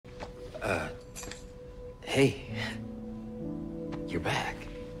Uh, hey. You're back.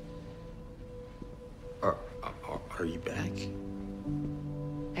 Are you back?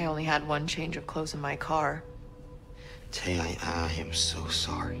 I only had one change of clothes in my car. Tay, I am so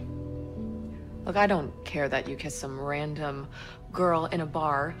sorry. Look, I don't care that you kissed some random girl in a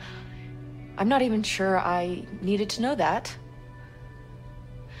bar. I'm not even sure I needed to know that.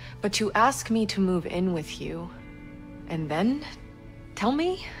 But you ask me to move in with you, and then tell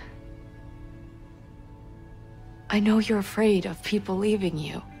me? I know you're afraid of people leaving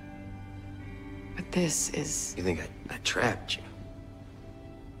you. But this is... You think I trapped you?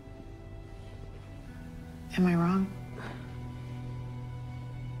 Am I wrong?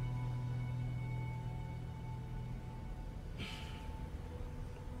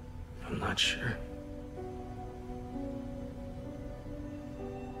 I'm not sure.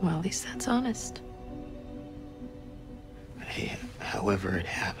 Well, at least that's honest. Hey, however it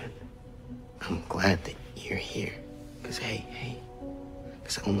happened, I'm glad that you're here. Because, hey,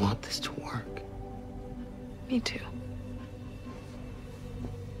 because I want this to work. Me too.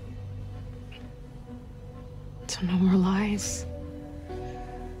 So no more lies.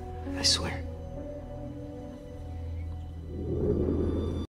 I swear.